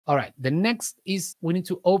All right, the next is we need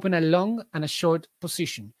to open a long and a short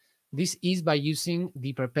position. This is by using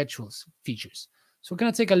the perpetuals features. So we're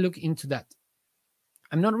gonna take a look into that.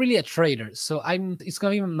 I'm not really a trader, so it's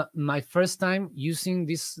gonna be my first time using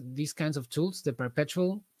these kinds of tools, the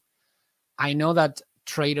perpetual. I know that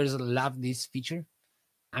traders love this feature.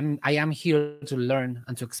 I am here to learn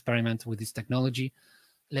and to experiment with this technology.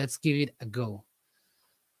 Let's give it a go.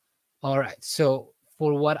 All right, so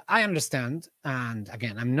for what I understand, and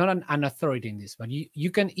again, I'm not an authority in this, but you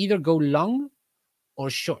can either go long or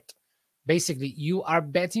short. Basically, you are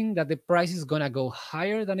betting that the price is gonna go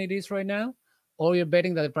higher than it is right now, or you're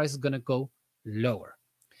betting that the price is gonna go lower.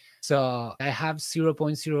 So I have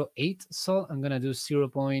 0.08 SOL. I'm gonna do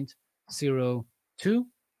 0.02.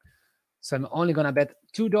 So I'm only gonna bet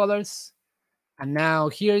 $2. And now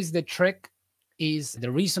here's the trick, is the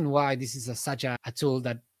reason why this is such a tool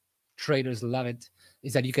that traders love it,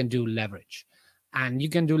 is that you can do leverage. And you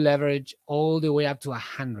can do leverage all the way up to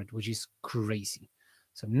 100, which is crazy.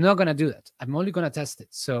 So I'm not gonna do that. I'm only gonna test it.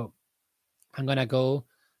 So I'm gonna go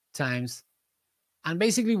times. And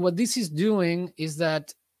basically what this is doing is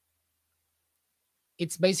that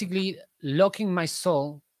it's basically locking my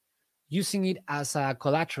SOL, using it as a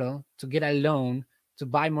collateral to get a loan to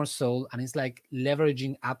buy more SOL, and it's like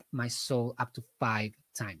leveraging up my SOL up to 5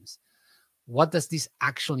 times. What does this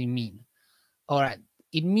actually mean? All right,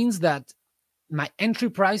 it means that my entry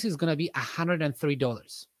price is going to be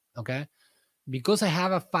 $103, okay? Because I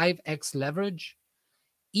have a 5x leverage,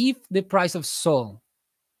 if the price of SOL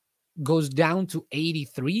goes down to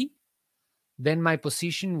 83, then my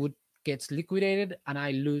position gets liquidated and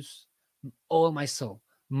I lose all my SOL,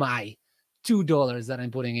 my $2 that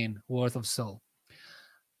I'm putting in worth of SOL,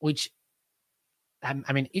 which,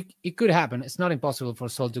 I mean, it could happen. It's not impossible for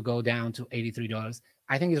SOL to go down to $83.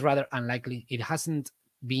 I think it's rather unlikely. It hasn't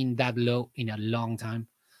been that low in a long time.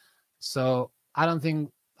 So I don't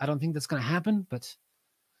think that's going to happen. But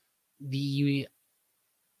the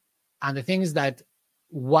thing is that,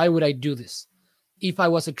 why would I do this? If I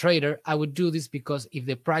was a trader, I would do this because if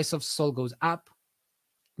the price of SOL goes up,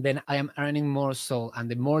 then I am earning more SOL.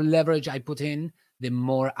 And the more leverage I put in, the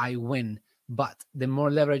more I win. But the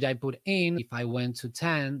more leverage I put in, if I went to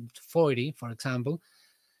 10, to 40, for example,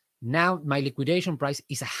 now my liquidation price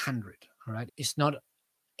is 100, all right? It's not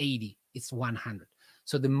 80, it's 100.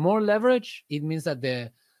 So the more leverage, it means that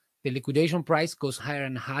the liquidation price goes higher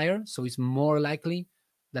and higher. So it's more likely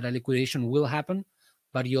that a liquidation will happen,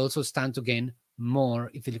 but you also stand to gain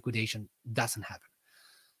more if the liquidation doesn't happen.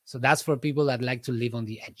 So that's for people that like to live on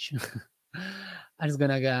the edge. I'm just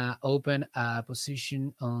gonna open a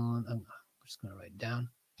position on, I'm just gonna write down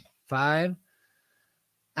 5.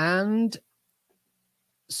 And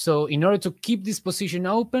so in order to keep this position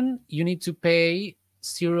open, you need to pay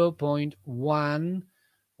 0.1,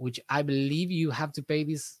 which I believe you have to pay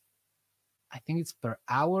this, I think it's per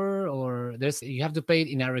hour, or you have to pay it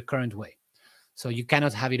in a recurrent way. So you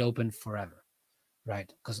cannot have it open forever,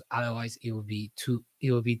 right? Because otherwise it will be too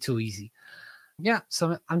easy. Yeah,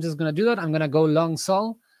 so I'm just gonna do that. I'm gonna go long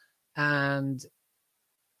SOL, and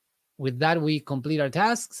with that we complete our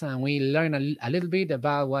tasks and we learn a little bit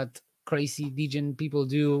about what crazy degen people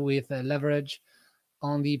do with leverage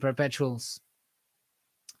on the perpetuals.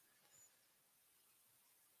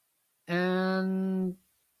 And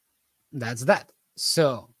that's that.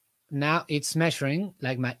 So now it's measuring,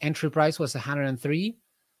 like my entry price was 103.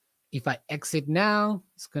 If I exit now,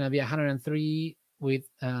 it's going to be 103 with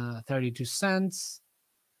 32 cents.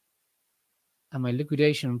 And my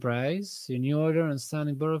liquidation price, the new order and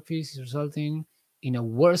standing borrow fees, is resulting in a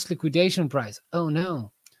worse liquidation price. Oh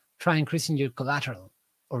no. Try increasing your collateral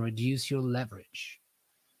or reduce your leverage.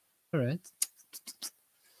 All right.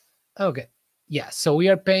 Okay. Yeah, so we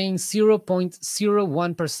are paying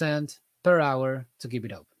 0.01% per hour to keep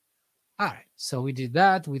it open. All right, so we did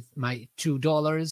that with my $2.